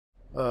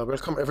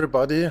Welcome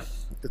everybody.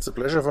 It's a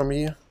pleasure for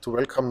me to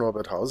welcome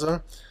Norbert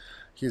Hauser.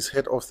 He's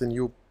head of the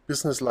new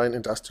business line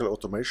Industrial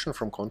Automation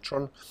from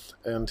Kontron,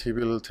 and he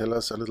will tell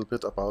us a little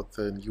bit about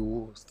the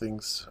new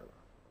things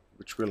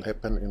which will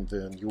happen in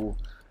the new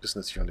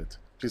business unit.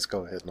 Please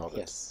go ahead, Norbert.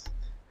 Yes.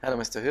 Hello,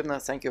 Mr. Hübner.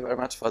 Thank you very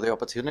much for the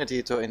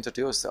opportunity to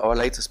introduce our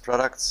latest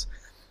products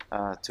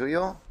to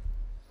you.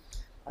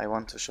 I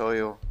want to show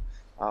you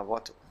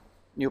what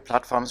new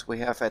platforms we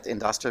have at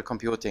industrial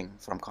computing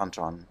from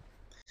Kontron.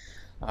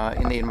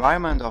 In the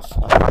environment of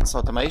advanced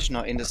automation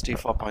or Industry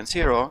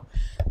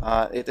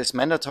 4.0, it is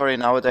mandatory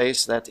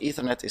nowadays that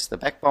Ethernet is the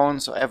backbone,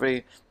 so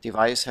every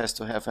device has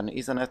to have an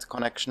Ethernet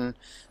connection.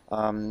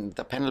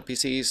 The panel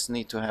PCs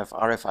need to have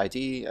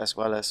RFID as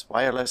well as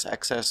wireless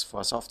access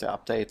for software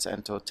updates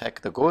and to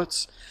tag the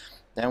goods.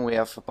 Then we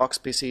have box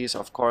PCs,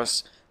 of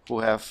course,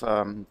 who have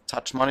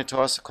touch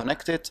monitors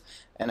connected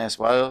and as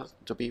well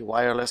to be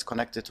wireless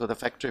connected to the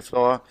factory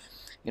floor.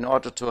 In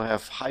order to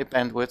have high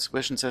bandwidth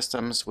vision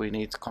systems, we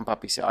need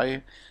Compact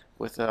PCI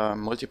with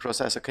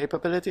multiprocessor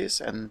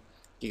capabilities and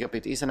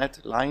gigabit Ethernet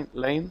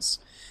lanes.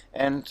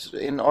 And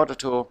in order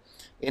to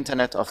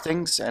Internet of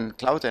Things and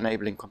cloud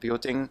enabling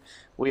computing,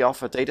 we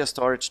offer data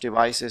storage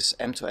devices,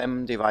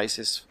 M2M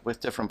devices with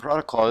different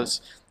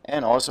protocols,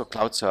 and also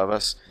cloud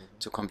servers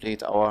to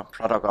complete our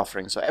product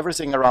offering. So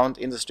everything around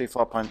Industry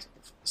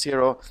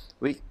 4.0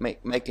 we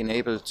make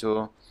enabled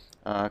to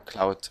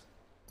cloud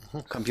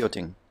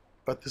computing.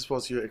 But this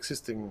was your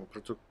existing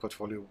product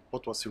portfolio.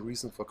 What was the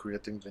reason for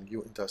creating the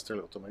new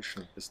Industrial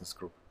Automation Business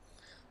Group?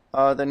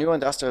 The new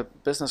Industrial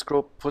Business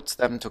Group puts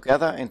them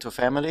together into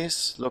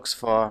families, looks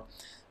for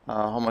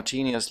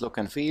homogeneous look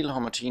and feel,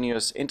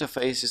 homogeneous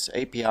interfaces,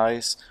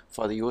 APIs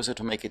for the user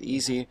to make it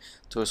easy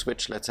to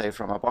switch, let's say,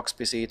 from a box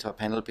PC to a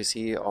panel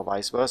PC or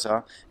vice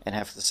versa and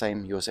have the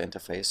same user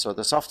interface. So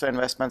the software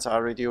investments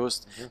are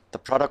reduced, the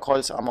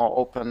protocols are more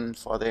open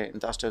for the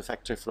industrial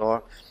factory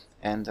floor,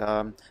 and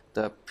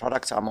the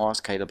products are more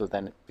scalable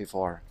than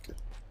before. Okay.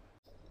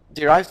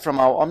 Derived from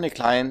our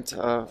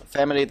OmniClient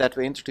family that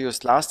we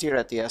introduced last year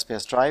at the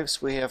SPS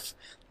Drives, we have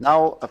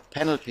now a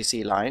panel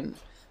PC line,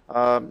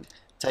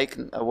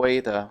 taken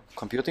away the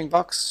computing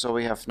box, so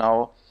we have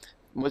now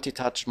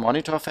multi-touch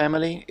monitor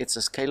family. It's a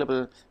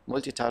scalable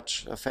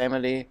multi-touch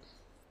family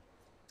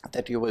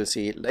that you will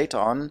see later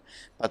on,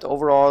 but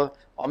overall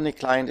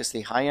OmniClient is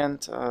the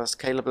high-end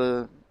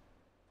scalable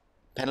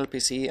panel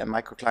PC, and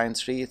MicroClient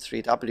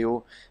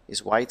 3W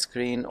is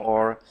widescreen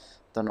or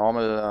the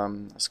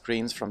normal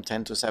screens from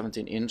 10 to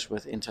 17 inch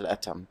with Intel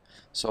Atom.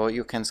 So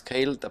you can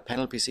scale the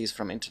panel PCs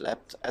from Intel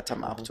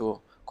Atom up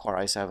to Core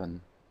i7.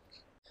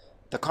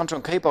 The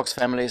Kontron K-Box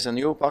family is a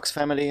new box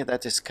family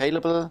that is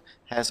scalable,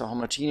 has a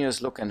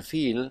homogeneous look and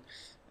feel,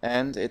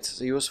 and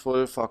it's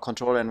useful for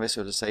control and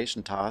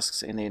visualization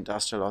tasks in the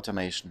industrial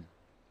automation.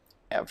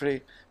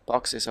 Every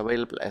box is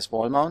available as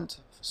wall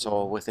mount,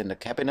 so within the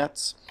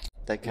cabinets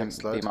they can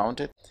be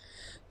mounted.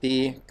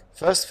 The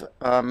first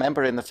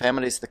member in the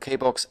family is the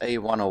K-Box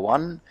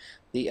A101.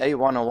 The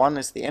A101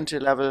 is the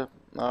entry-level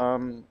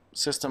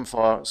system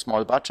for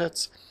small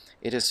budgets.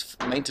 It is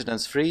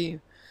maintenance-free,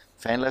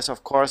 fanless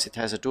of course. It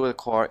has a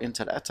dual-core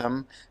Intel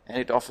Atom, and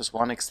it offers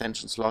one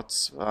extension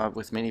slots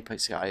with mini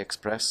PCI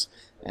Express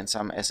and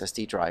some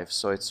SSD drives.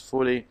 So it's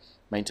fully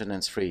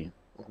maintenance-free.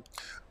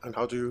 And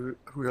how do you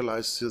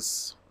realize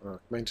this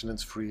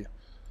maintenance-free?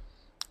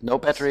 No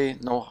battery,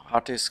 no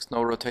hard disks,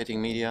 no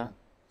rotating media.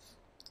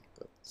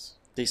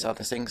 These are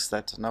the things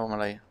that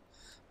normally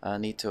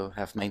need to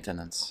have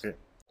maintenance. Okay.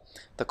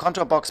 The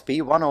Kontron Box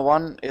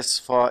B101 is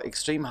for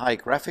extreme high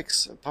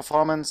graphics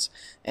performance,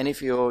 and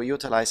if you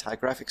utilize high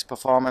graphics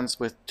performance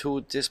with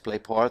 2 display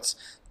ports,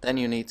 then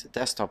you need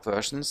desktop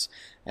versions,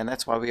 and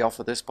that's why we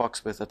offer this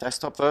box with a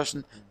desktop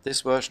version.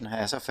 This version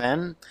has a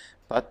fan,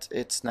 but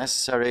it's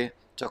necessary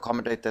to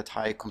accommodate that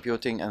high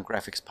computing and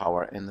graphics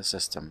power in the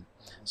system.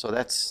 So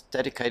that's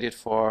dedicated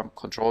for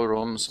control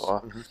rooms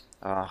or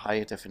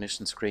high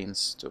definition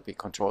screens to be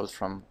controlled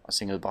from a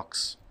single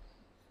box.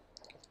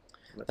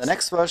 The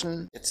next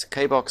version, it's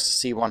K-Box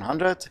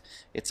C100.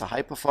 It's a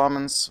high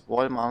performance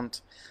wall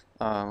mount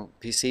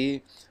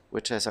PC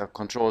which has a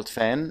controlled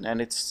fan,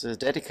 and it's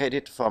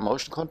dedicated for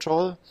motion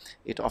control.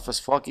 It offers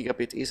 4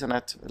 gigabit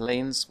Ethernet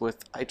lanes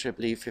with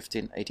IEEE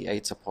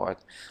 1588 support.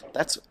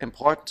 That's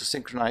important to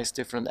synchronize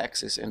different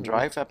axes in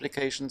drive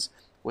applications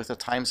with a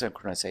time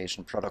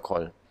synchronization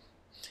protocol.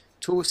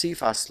 2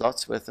 CFast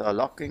slots with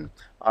locking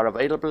are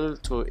available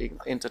to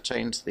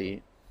interchange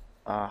the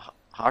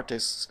hard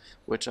disks,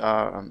 which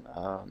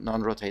are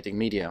non-rotating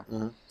media.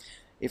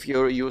 If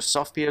you use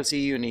soft PLC,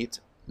 you need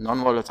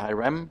non-volatile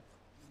RAM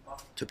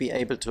to be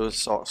able to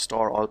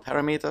store all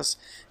parameters,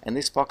 and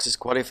this box is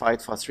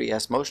qualified for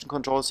 3S motion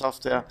control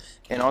software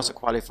and also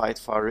qualified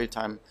for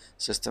real-time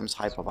systems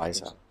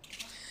hypervisor.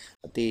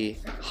 The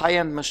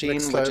high-end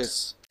machine,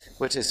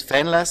 which is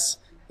fanless,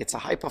 It's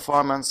a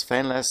high-performance,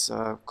 fanless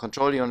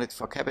control unit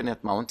for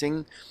cabinet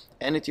mounting,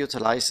 and it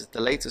utilizes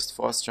the latest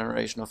fourth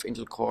generation of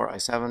Intel Core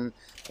i7,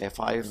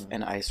 i5,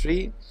 and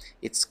i3.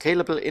 It's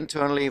scalable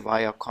internally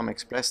via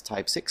COM-Express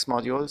Type 6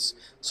 modules,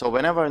 so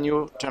whenever a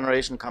new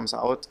generation comes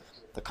out,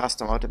 the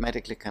customer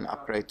automatically can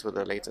upgrade to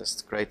the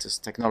latest,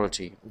 greatest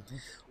technology.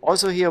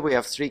 Also here we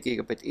have 3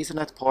 gigabit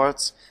Ethernet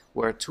ports,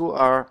 where 2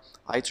 are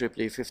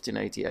IEEE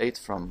 1588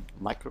 from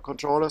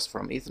microcontrollers,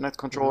 from Ethernet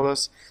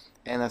controllers,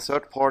 and a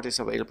third port is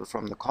available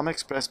from the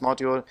COM-Express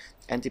module,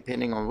 and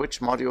depending on which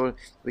module,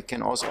 we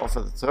can also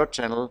offer the third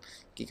channel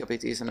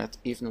gigabit Ethernet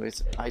even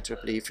with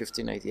IEEE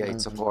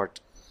 1588 support.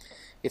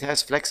 It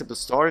has flexible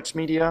storage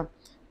media.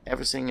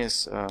 Everything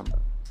is,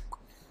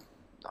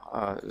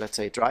 let's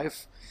say,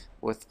 drive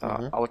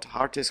without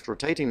hard disk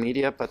rotating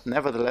media, but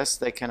nevertheless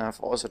they can have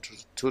also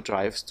two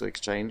drives to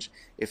exchange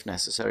if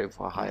necessary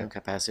for higher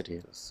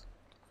capacity.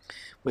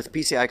 With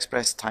PCI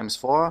Express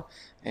 ×4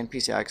 and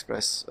PCI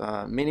Express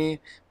Mini,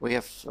 we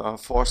have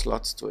 4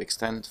 slots to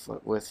extend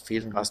with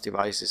field bus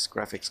devices,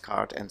 graphics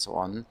card, and so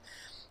on.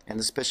 And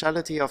the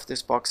specialty of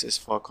this box is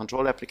for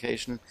control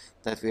application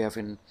that we have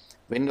in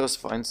Windows,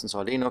 for instance,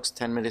 or Linux,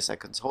 10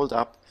 milliseconds hold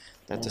up,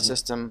 that the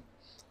system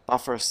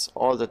buffers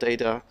all the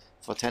data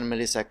for 10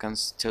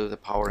 milliseconds till the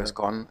power is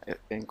gone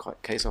in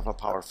case of a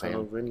power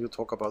fail. When you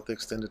talk about the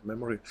extended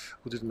memory,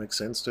 would it make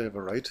sense to have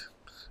a RAID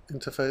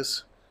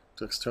interface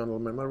to external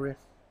memory?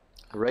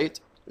 RAID?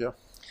 Yeah.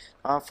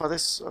 For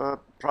this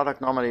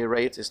product, normally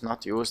RAID is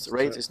not used.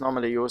 RAID is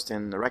normally used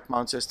in rack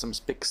mount systems,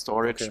 big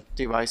storage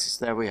devices.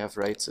 There we have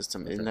RAID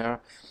system in there.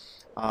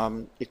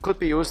 It could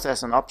be used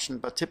as an option,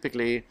 but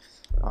typically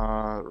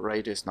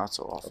RAID is not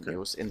so often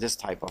used in this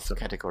type of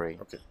category.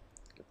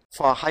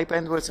 For high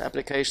bandwidth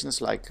applications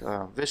like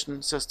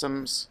vision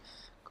systems,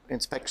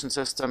 inspection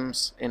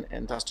systems in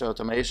industrial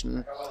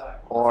automation,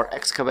 or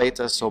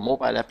excavators, so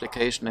mobile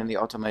application in the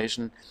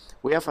automation,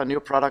 we have a new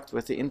product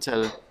with the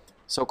Intel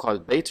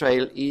so-called Bay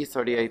Trail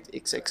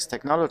E38XX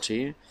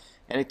technology,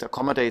 and it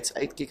accommodates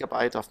 8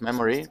 GB of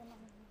memory,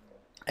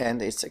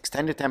 and its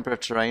extended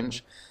temperature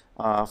range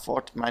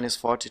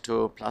 -40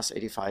 to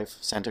 +85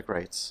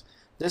 centigrades.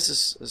 This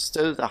is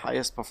still the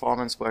highest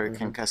performance where you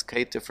can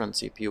cascade different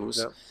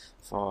CPUs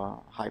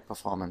for high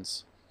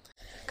performance.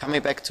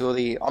 Coming back to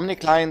the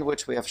OmniClient,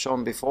 which we have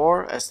shown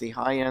before as the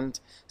high-end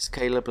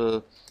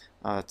scalable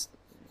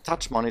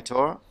touch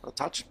monitor,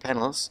 touch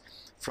panels.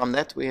 From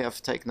that we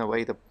have taken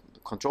away the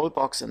control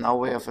box, and now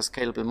we have a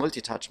scalable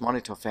multi-touch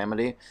monitor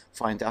family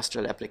for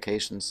industrial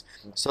applications.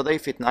 So they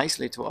fit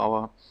nicely to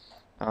our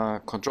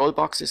control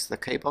boxes, the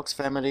K-box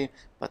family,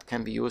 but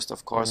can be used,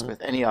 of course, with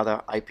any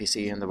other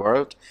IPC in the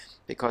world,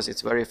 because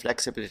it's very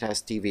flexible. It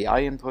has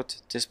DVI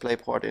input,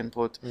 DisplayPort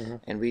input,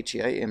 and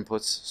VGA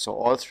inputs. So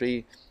all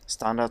 3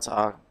 standards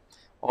are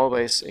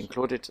always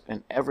included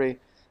in every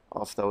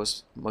of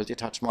those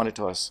multi-touch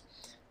monitors.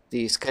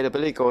 The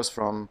scalability goes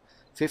from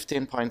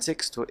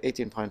 15.6 to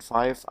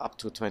 18.5 up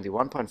to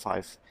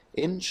 21.5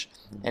 inch,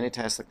 and it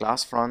has the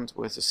glass front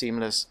with a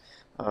seamless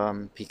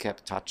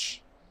PCAP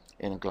touch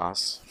in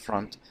glass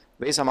front.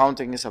 VESA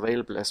mounting is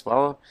available as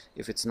well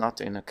if it's not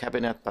in a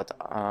cabinet, but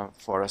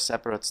for a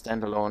separate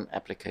standalone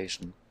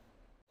application.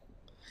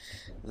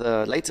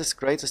 The latest,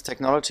 greatest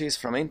technologies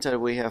from Intel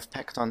we have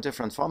packed on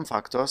different form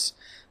factors.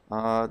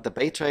 The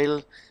Bay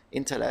Trail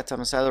Intel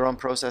Atom Celeron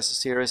processor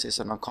series is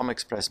an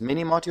COM-Express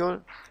Mini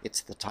module.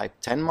 It's the Type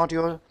 10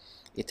 module.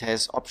 It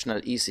has optional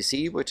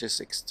ECC, which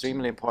is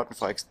extremely important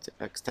for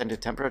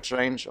extended temperature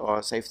range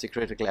or safety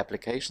critical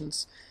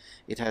applications.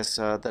 It has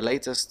the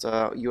latest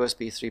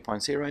USB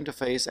 3.0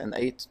 interface and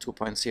 8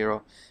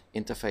 2.0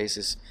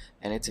 interfaces,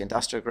 and it's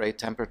industrial grade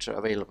temperature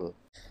available.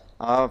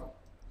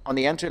 On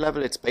the entry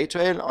level it's Bay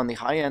Trail, on the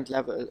high end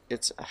level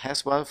it's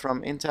Haswell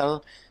from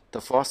Intel, the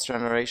 4th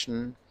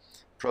generation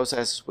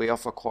processors. We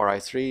offer Core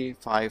i3,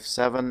 5,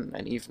 7,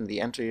 and even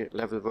the entry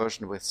level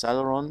version with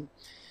Celeron.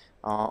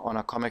 On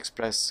a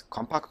COM-Express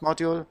compact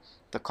module.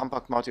 The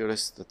compact module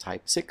is the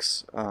Type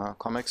 6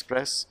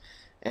 COM-Express,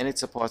 and it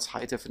supports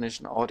high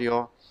definition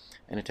audio,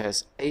 and it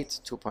has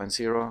 8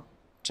 2.0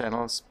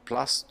 channels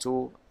plus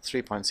 2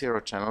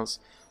 3.0 channels,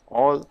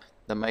 all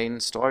the main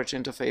storage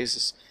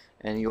interfaces.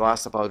 And you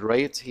asked about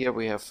RAID. Here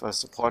we have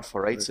support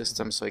for RAID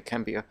systems, so it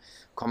can be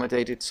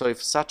accommodated. So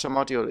if such a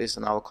module is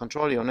in our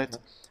control unit,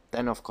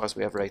 then of course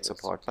we have RAID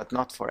support, but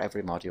not for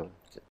every module.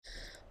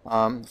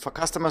 For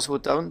customers who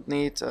don't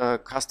need a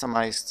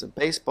customized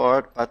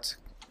baseboard but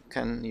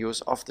can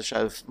use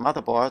off-the-shelf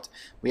motherboard,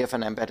 we have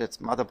an embedded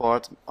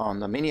motherboard on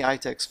the Mini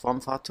ITEX form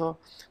factor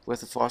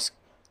with the 4th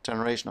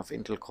generation of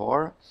Intel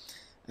Core.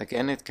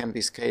 Again, it can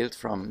be scaled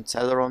from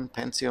Celeron,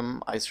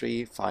 Pentium,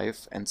 i3,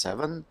 5, and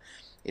 7.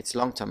 It's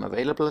long-term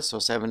available, so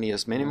 7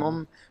 years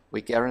minimum.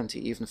 We guarantee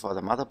even for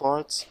the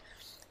motherboards.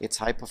 It's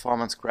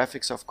high-performance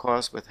graphics, of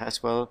course, with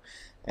Haswell,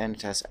 and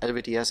it has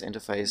LVDS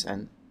interface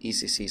and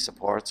ECC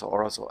support, so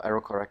also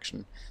error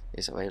correction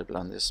is available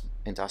on this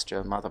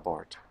industrial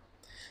motherboard.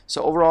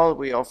 So overall,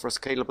 we offer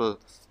scalable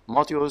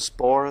modules,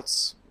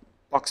 boards,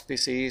 box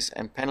PCs,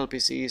 and panel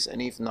PCs,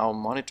 and even now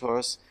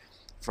monitors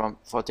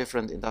for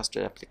different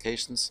industrial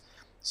applications.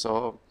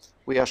 So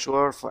we are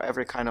sure for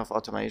every kind of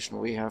automation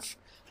we have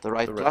the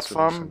right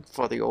platform solution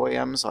for the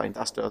OEMs or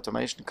industrial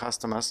automation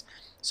customers.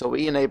 So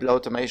we enable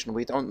automation.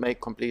 We don't make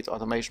complete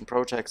automation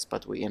projects,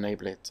 but we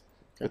enable it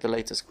with the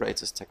latest,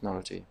 greatest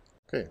technology.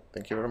 Okay,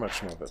 thank you very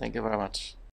much, Norbert. Thank you very much.